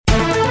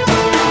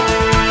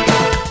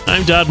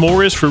I'm Dot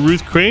Morris for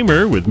Ruth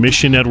Kramer with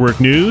Mission Network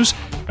News.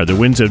 Are the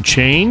winds of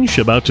change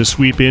about to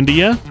sweep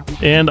India?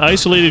 And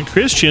isolated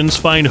Christians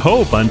find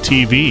hope on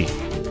TV.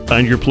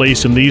 Find your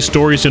place in these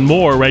stories and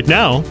more right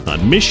now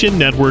on Mission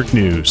Network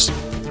News.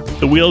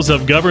 The wheels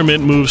of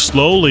government move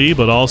slowly,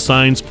 but all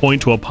signs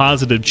point to a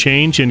positive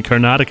change in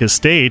Karnataka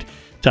state.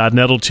 Todd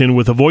Nettleton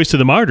with the Voice of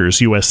the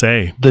Martyrs,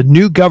 USA. The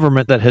new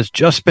government that has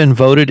just been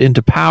voted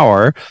into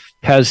power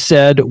has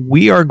said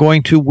we are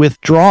going to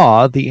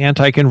withdraw the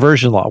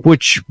anti-conversion law,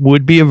 which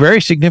would be a very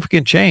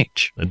significant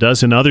change. A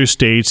dozen other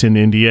states in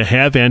India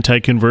have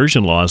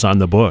anti-conversion laws on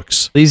the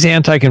books. These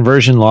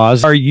anti-conversion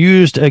laws are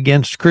used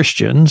against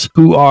Christians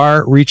who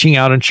are reaching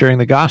out and sharing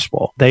the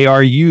gospel. They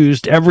are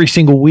used every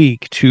single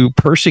week to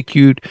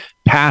persecute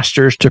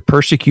pastors, to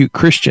persecute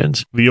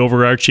Christians. The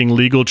overarching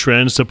legal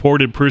trend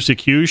supported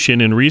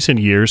persecution in recent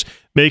years,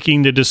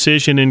 making the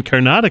decision in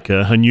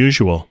Karnataka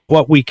unusual.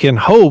 What we can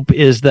hope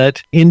is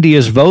that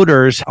India's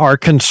voters are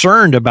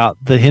concerned about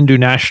the Hindu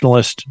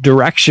nationalist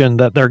direction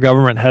that their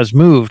government has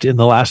moved in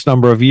the last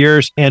number of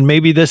years, and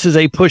maybe this is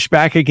a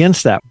pushback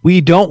against that.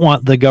 We don't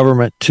want the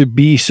government to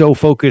be so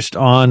focused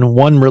on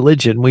one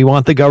religion. We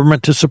want the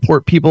government to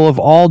support people of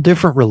all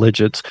different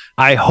religions.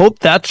 I hope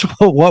that's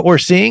what we're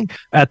seeing.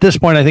 At this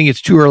point, I think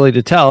it's too early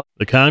to tell.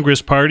 The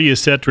Congress party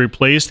is set to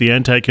replace the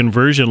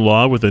anti-conversion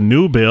law with a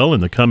new bill in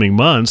the coming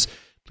months.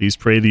 Please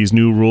pray these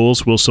new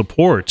rules will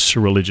support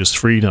religious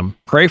freedom.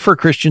 Pray for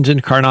Christians in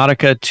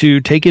Karnataka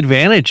to take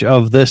advantage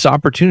of this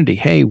opportunity.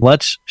 Hey,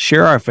 let's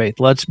share our faith.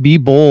 Let's be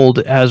bold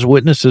as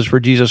witnesses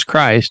for Jesus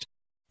Christ.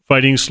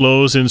 Fighting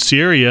slows in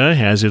Syria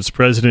as its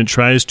president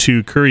tries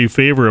to curry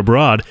favor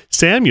abroad.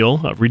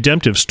 Samuel of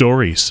Redemptive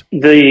Stories.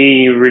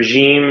 The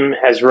regime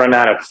has run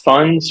out of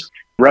funds.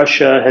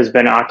 Russia has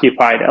been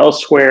occupied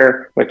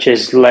elsewhere, which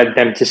has led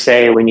them to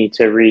say we need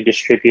to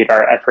redistribute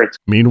our efforts.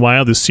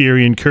 Meanwhile, the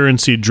Syrian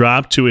currency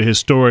dropped to a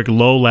historic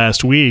low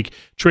last week,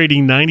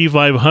 trading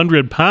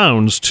 9,500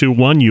 pounds to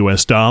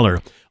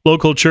 $1.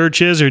 Local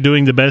churches are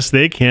doing the best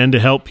they can to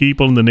help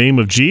people in the name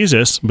of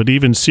Jesus, but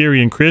even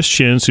Syrian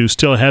Christians who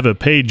still have a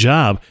paid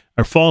job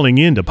are falling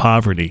into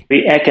poverty.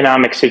 The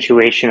economic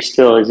situation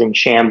still is in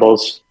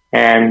shambles,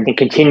 and it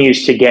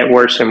continues to get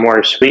worse and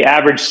worse. The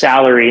average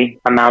salary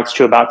amounts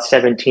to about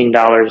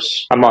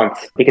 $17 a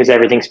month because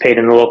everything's paid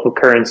in the local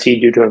currency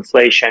due to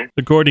inflation.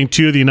 According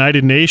to the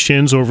United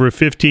Nations, over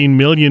 15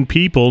 million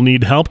people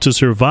need help to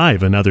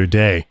survive another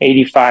day.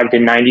 85 to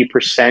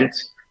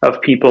 90% of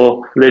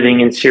people living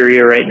in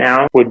Syria right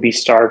now would be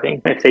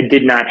starving if they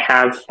did not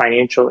have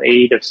financial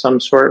aid of some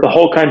sort. The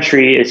whole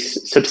country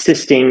is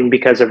subsisting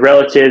because of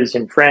relatives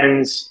and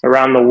friends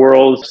around the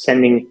world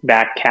sending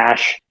back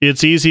cash.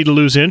 It's easy to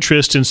lose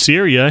interest in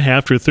Syria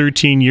after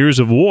 13 years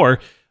of war,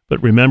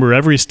 but remember,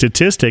 every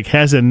statistic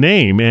has a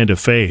name and a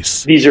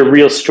face. These are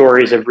real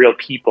stories of real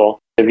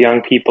people, of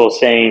young people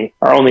saying,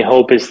 our only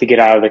hope is to get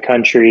out of the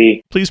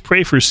country. Please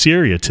pray for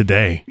Syria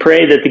today.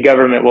 Pray that the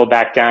government will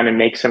back down and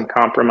make some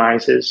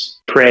compromises.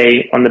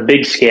 Pray on the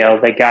big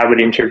scale that God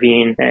would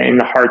intervene in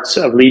the hearts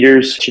of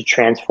leaders to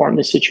transform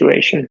the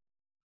situation.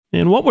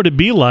 And what would it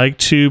be like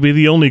to be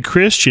the only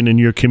Christian in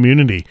your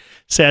community?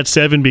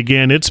 Sat7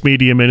 began its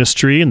media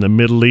ministry in the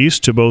Middle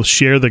East to both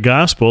share the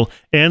gospel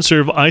and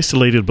serve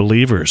isolated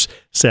believers.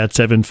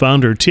 Sat7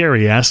 founder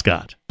Terry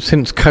Ascott.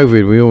 Since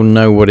COVID, we all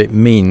know what it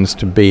means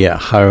to be at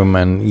home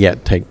and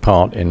yet take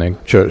part in a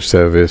church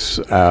service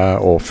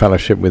or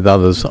fellowship with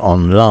others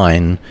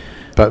online.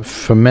 But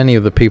for many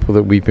of the people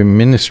that we've been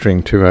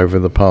ministering to over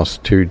the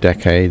past 2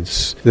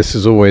 decades, this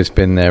has always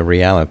been their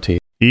reality.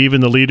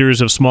 Even the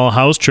leaders of small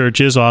house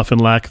churches often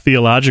lack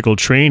theological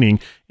training,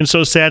 and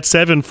so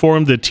Sat7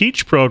 formed the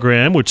TEACH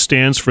program, which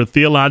stands for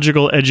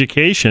Theological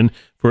Education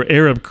for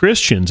Arab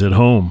Christians at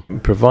Home.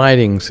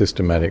 Providing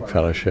systematic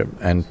fellowship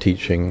and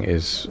teaching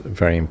is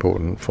very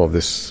important for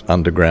this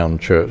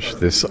underground church,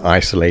 this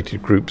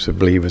isolated groups of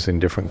believers in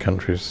different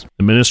countries.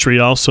 The ministry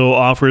also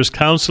offers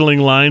counseling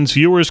lines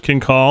viewers can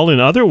call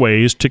and other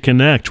ways to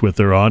connect with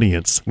their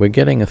audience. We're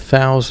getting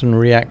 1,000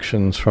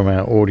 reactions from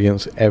our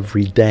audience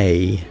every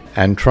day,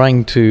 and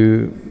trying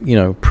to,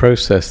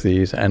 process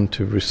these and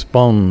to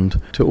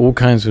respond to all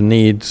kinds of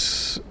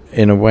needs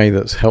in a way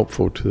that's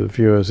helpful to the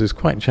viewers is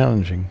quite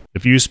challenging.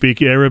 If you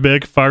speak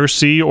Arabic,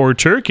 Farsi, or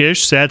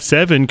Turkish,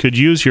 Sat7 could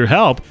use your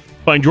help.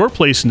 Find your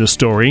place in the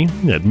story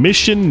at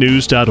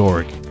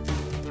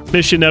missionnews.org.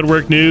 Mission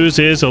Network News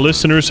is a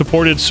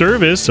listener-supported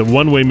service of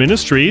One Way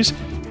Ministries.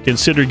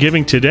 Consider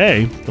giving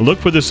today. Look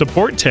for the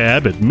support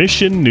tab at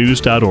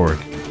missionnews.org.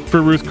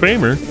 For Ruth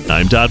Kramer,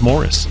 I'm Dot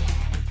Morris.